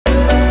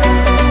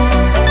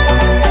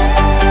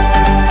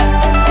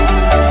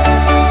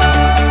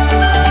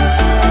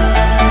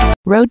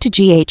Road to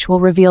GH will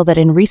reveal that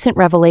in recent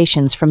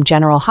revelations from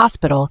General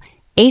Hospital,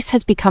 Ace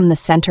has become the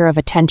center of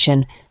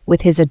attention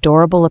with his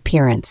adorable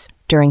appearance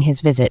during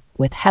his visit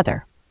with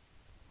Heather.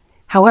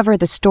 However,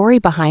 the story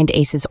behind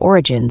Ace's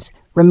origins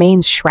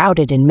remains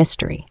shrouded in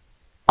mystery.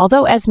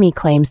 Although Esme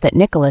claims that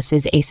Nikolas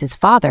is Ace's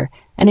father,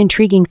 an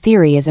intriguing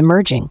theory is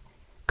emerging.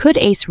 Could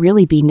Ace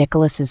really be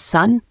Nikolas's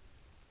son?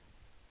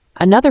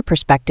 Another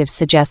perspective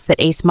suggests that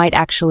Ace might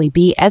actually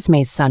be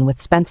Esme's son with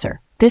Spencer.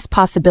 This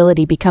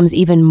possibility becomes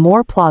even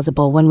more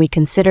plausible when we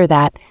consider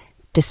that,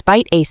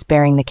 despite Ace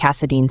bearing the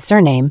Cassadine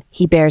surname,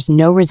 he bears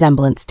no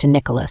resemblance to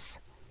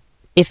Nikolas.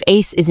 If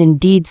Ace is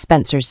indeed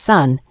Spencer's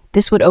son,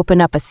 this would open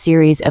up a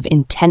series of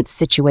intense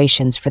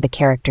situations for the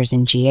characters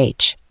in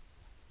GH.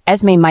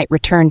 Esme might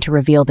return to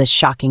reveal this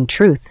shocking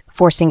truth,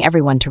 forcing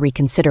everyone to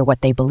reconsider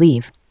what they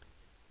believe.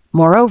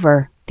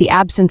 Moreover, the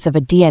absence of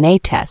a DNA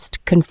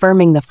test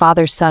confirming the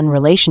father-son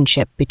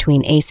relationship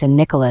between Ace and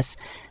Nikolas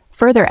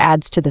further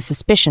adds to the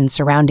suspicion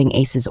surrounding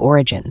Ace's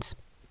origins.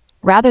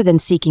 Rather than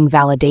seeking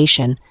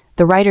validation,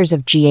 the writers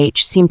of GH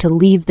seem to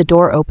leave the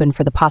door open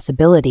for the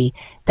possibility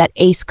that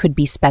Ace could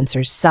be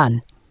Spencer's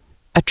son,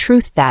 a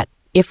truth that,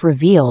 if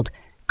revealed,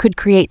 could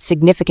create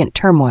significant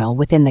turmoil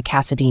within the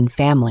Cassadine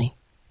family.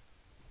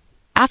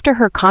 After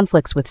her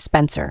conflicts with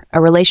Spencer,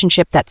 a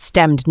relationship that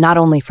stemmed not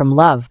only from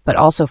love but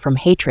also from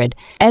hatred,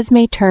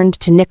 Esme turned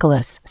to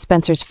Nikolas,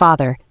 Spencer's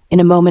father, in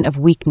a moment of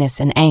weakness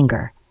and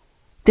anger.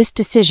 This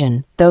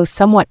decision, though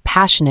somewhat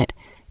passionate,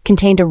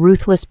 contained a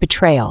ruthless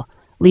betrayal,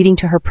 leading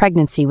to her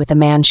pregnancy with a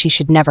man she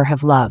should never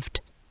have loved.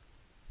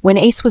 When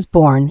Ace was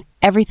born,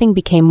 everything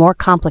became more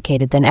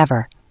complicated than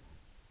ever.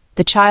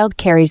 The child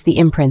carries the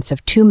imprints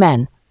of two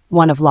men,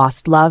 one of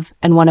lost love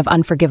and one of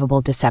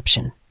unforgivable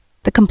deception.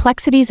 The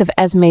complexities of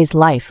Esme's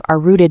life are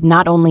rooted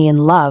not only in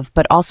love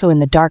but also in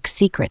the dark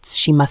secrets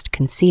she must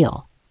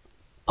conceal.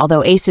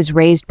 Although Ace is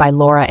raised by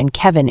Laura and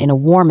Kevin in a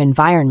warm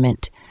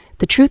environment,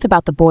 the truth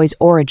about the boy's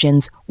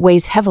origins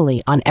weighs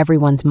heavily on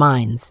everyone's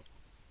minds.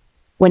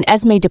 When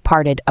Esme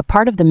departed, a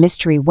part of the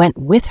mystery went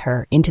with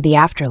her into the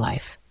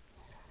afterlife.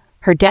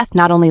 Her death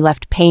not only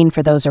left pain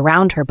for those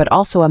around her, but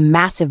also a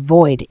massive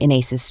void in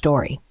Ace's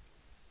story.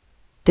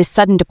 This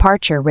sudden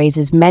departure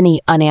raises many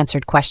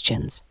unanswered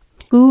questions.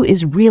 Who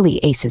is really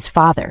Ace's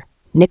father,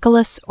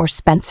 Nikolas or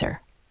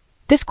Spencer?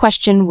 This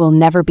question will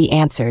never be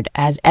answered,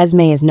 as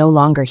Esme is no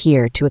longer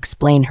here to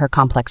explain her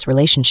complex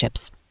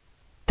relationships.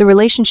 The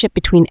relationship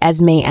between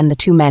Esme and the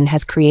two men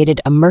has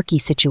created a murky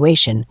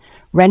situation,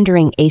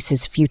 rendering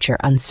Ace's future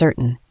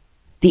uncertain.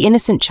 The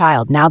innocent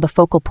child, now the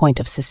focal point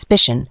of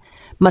suspicion,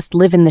 must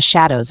live in the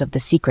shadows of the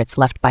secrets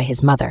left by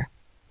his mother.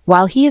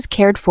 While he is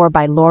cared for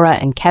by Laura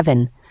and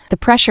Kevin, the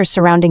pressure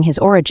surrounding his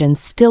origins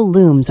still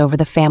looms over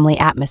the family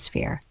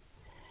atmosphere.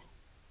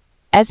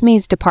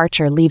 Esme's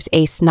departure leaves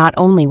Ace not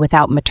only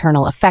without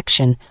maternal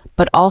affection,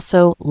 but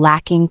also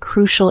lacking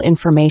crucial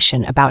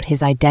information about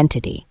his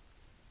identity.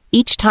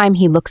 Each time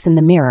he looks in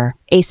the mirror,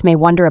 Ace may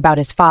wonder about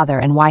his father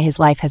and why his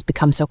life has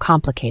become so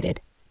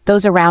complicated.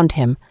 Those around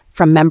him,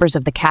 from members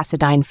of the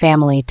Cassadine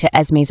family to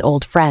Esme's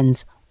old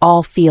friends,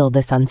 all feel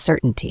this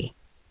uncertainty.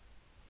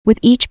 With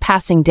each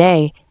passing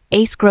day,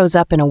 Ace grows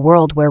up in a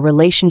world where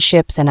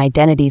relationships and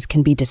identities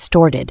can be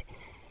distorted.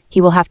 He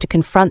will have to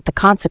confront the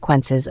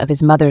consequences of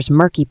his mother's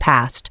murky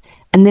past,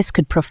 and this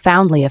could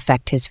profoundly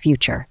affect his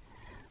future.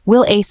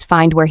 Will Ace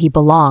find where he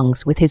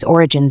belongs, with his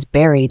origins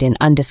buried in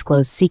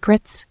undisclosed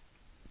secrets?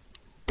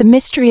 The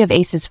mystery of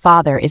Ace's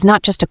father is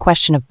not just a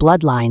question of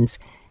bloodlines,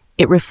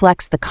 it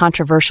reflects the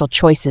controversial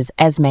choices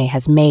Esme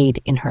has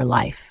made in her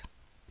life.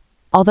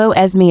 Although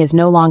Esme is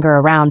no longer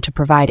around to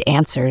provide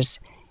answers,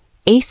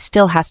 Ace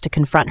still has to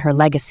confront her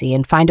legacy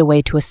and find a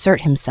way to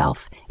assert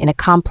himself in a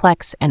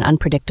complex and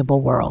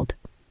unpredictable world.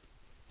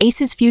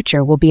 Ace's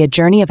future will be a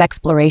journey of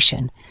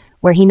exploration,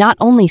 where he not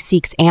only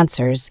seeks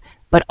answers,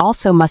 but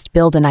also must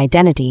build an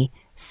identity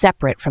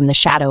separate from the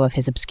shadow of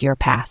his obscure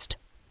past.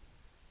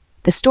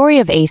 The story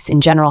of Ace in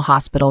General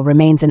Hospital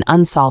remains an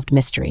unsolved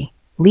mystery,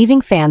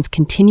 leaving fans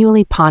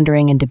continually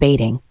pondering and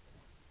debating.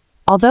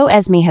 Although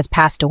Esme has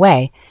passed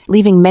away,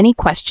 leaving many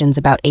questions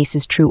about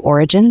Ace's true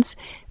origins,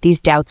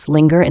 these doubts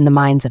linger in the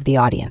minds of the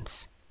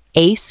audience.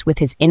 Ace, with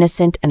his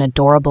innocent and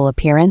adorable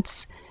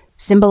appearance,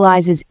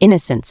 symbolizes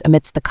innocence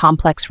amidst the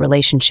complex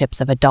relationships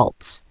of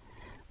adults.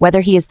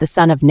 Whether he is the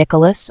son of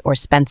Nikolas or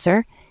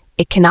Spencer,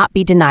 it cannot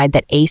be denied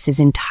that Ace is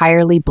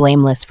entirely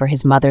blameless for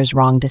his mother's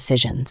wrong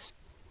decisions.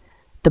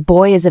 The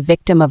boy is a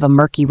victim of a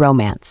murky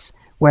romance,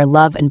 where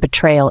love and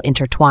betrayal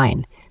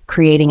intertwine,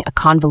 creating a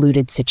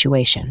convoluted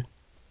situation.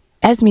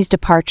 Esme's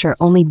departure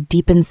only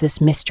deepens this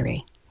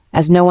mystery,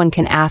 as no one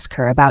can ask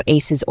her about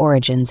Ace's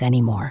origins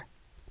anymore.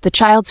 The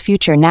child's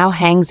future now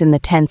hangs in the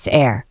tense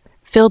air,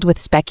 filled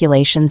with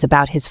speculations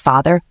about his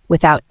father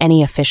without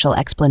any official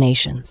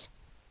explanations.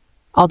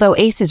 Although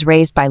Ace is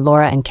raised by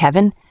Laura and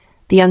Kevin,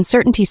 the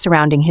uncertainty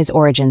surrounding his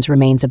origins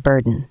remains a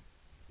burden.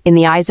 In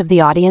the eyes of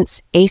the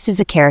audience, Ace is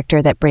a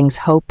character that brings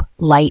hope,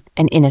 light,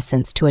 and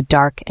innocence to a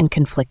dark and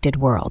conflicted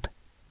world.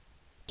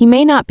 He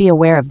may not be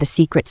aware of the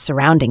secrets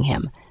surrounding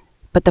him,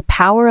 but the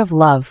power of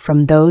love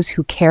from those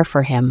who care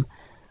for him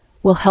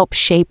will help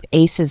shape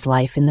Ace's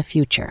life in the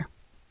future.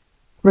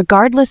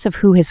 Regardless of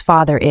who his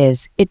father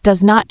is, it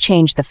does not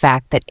change the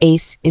fact that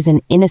Ace is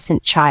an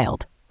innocent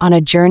child on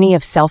a journey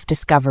of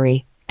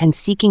self-discovery and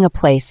seeking a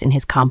place in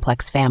his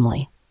complex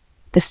family.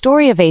 The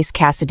story of Ace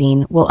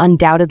Cassadine will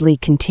undoubtedly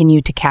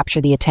continue to capture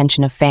the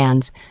attention of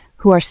fans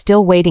who are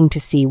still waiting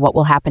to see what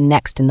will happen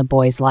next in the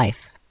boy's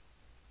life.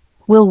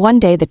 Will one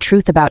day the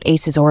truth about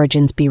Ace's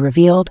origins be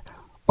revealed,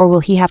 or will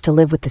he have to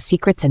live with the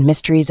secrets and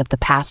mysteries of the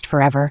past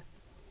forever?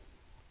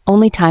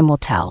 Only time will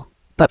tell,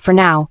 but for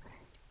now,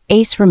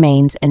 Ace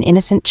remains an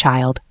innocent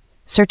child,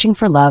 searching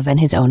for love and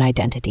his own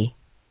identity.